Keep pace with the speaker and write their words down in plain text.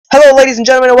Hello, ladies and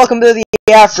gentlemen, and welcome to the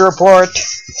After Report.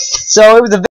 So, it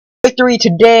was a victory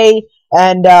today,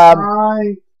 and,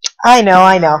 I know.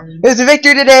 It was a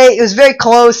victory today. It was very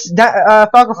close.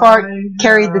 Falco Fart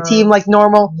carried the team like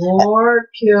normal. More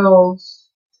kills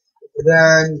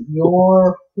than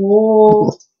your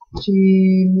whole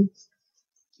team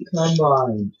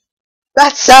combined.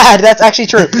 That's sad. That's actually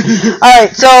true.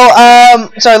 Alright, so,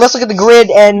 sorry, let's look at the grid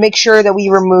and make sure that we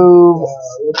remove...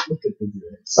 Let's look at the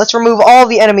grid. Let's remove all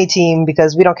the enemy team,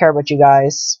 because we don't care about you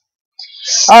guys.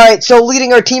 Alright, so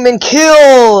leading our team in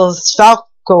kills,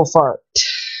 Falco Fart.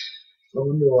 I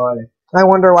wonder why. I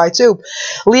wonder why, too.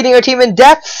 Leading our team in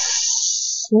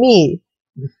deaths, me.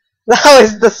 That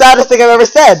was the saddest thing I've ever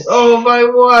said. Oh my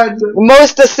word!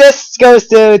 Most assists goes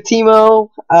to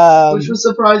Timo. Which was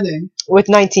surprising. With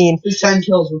 19. His 10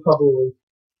 kills were probably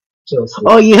kills.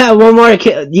 Oh, you have one more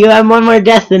kill. You have one more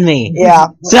death than me. Yeah.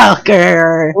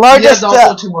 Sucker. Largest.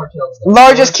 Also 2 more kills.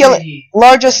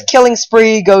 Largest killing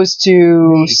spree goes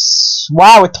to.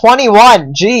 Wow, with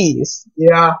 21. Jeez.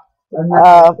 Yeah. You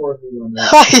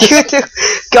two,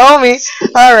 go me.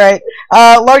 Alright.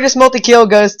 Largest multi-kill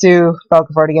goes to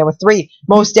Falco Fart again with 3.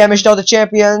 Most damage dealt to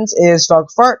champions is Falco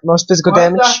Fart. Most physical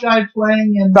damage. What's that guy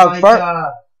playing in Falco Fart.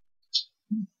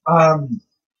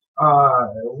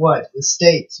 What? The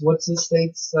States. What's the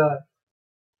States,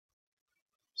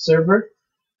 server?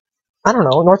 I don't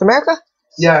know. North America?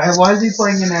 Yeah, and why is he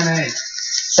playing in NA?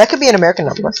 That could be an American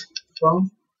number.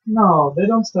 Phone? No, they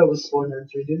don't start with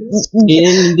 493, do they?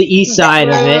 In the east side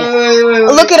of it. Wait.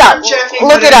 Look it up.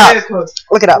 Look it up.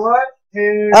 Look it up. What?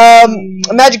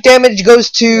 Magic damage goes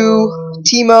to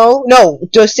Timo. No,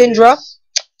 to Syndra.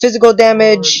 Physical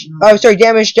damage. Oh, sorry.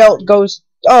 Damage dealt goes.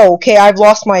 Oh, okay. I've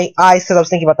lost my eyes because I was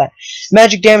thinking about that.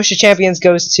 Magic damage to champions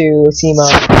goes to Timo.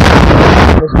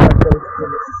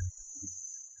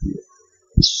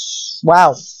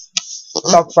 Wow.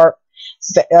 Falco Fart.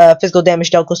 Physical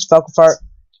damage dealt goes to Falco Fart.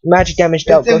 Magic damage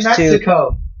dealt goes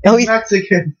Mexico. to. Oh, he's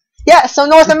Mexican. Yeah, so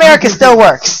North America still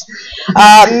works.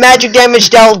 Magic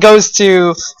damage dealt goes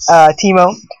to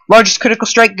Timo. Largest critical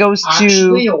strike goes to.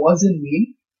 Actually, it wasn't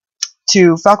me.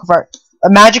 To Falco Fart.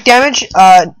 Magic damage?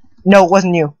 No, it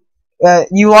wasn't you.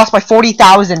 You lost by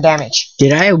 40,000 damage.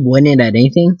 Did I win it at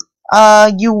anything?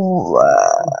 No,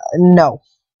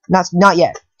 not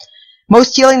yet.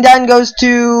 Most healing done goes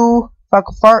to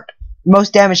Falco Fart.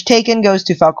 Most damage taken goes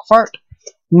to Falco Fart.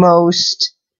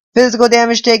 Most physical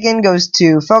damage taken goes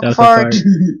to Falco Fart.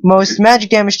 Most magic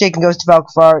damage taken goes to Falco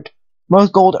Fart.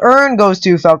 Most gold earned goes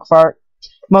to Falco Fart.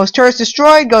 Most turrets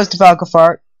destroyed goes to Falco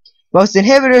Fart. Most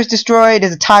inhibitors destroyed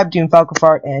is a tie between Falco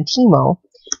Fart and Timo.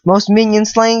 Most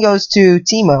minions slain goes to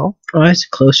Timo. Oh, that's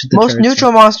close to the Most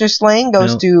neutral monsters slain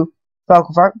goes to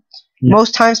Falco Fart. No.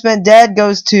 Most time spent dead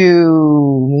goes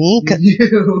to me.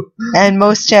 And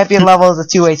most champion level is a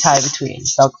 2-way tie between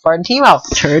Falco Fart and Timo.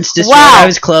 Turrets destroyed. Wow. I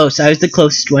was close. I was the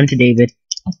closest one to David.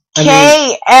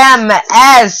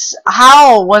 KMS.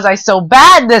 How was I so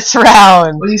bad this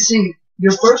round? Well, you see,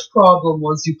 your first problem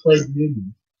was you played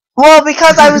Nunu. Well,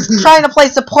 because I was trying to play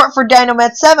support for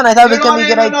Dynamet 7, I thought it was going to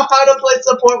be a good idea. I don't know how to play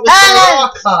support with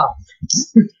Soraka.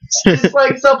 It's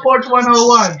like support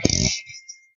 101.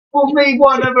 Only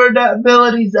one of her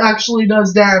abilities actually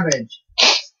does damage.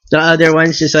 The other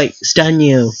ones just like stun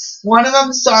you. One of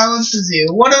them silences you.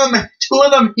 Two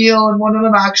of them heal, and one of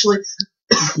them actually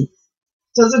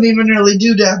doesn't even really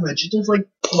do damage. It does like,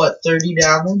 what, 30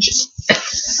 damage?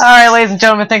 Alright, ladies and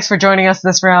gentlemen, thanks for joining us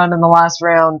this round and the last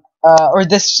round, or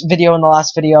this video and the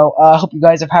last video. I hope you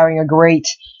guys are having a great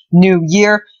new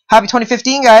year. Happy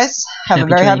 2015, guys. Have a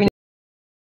very happy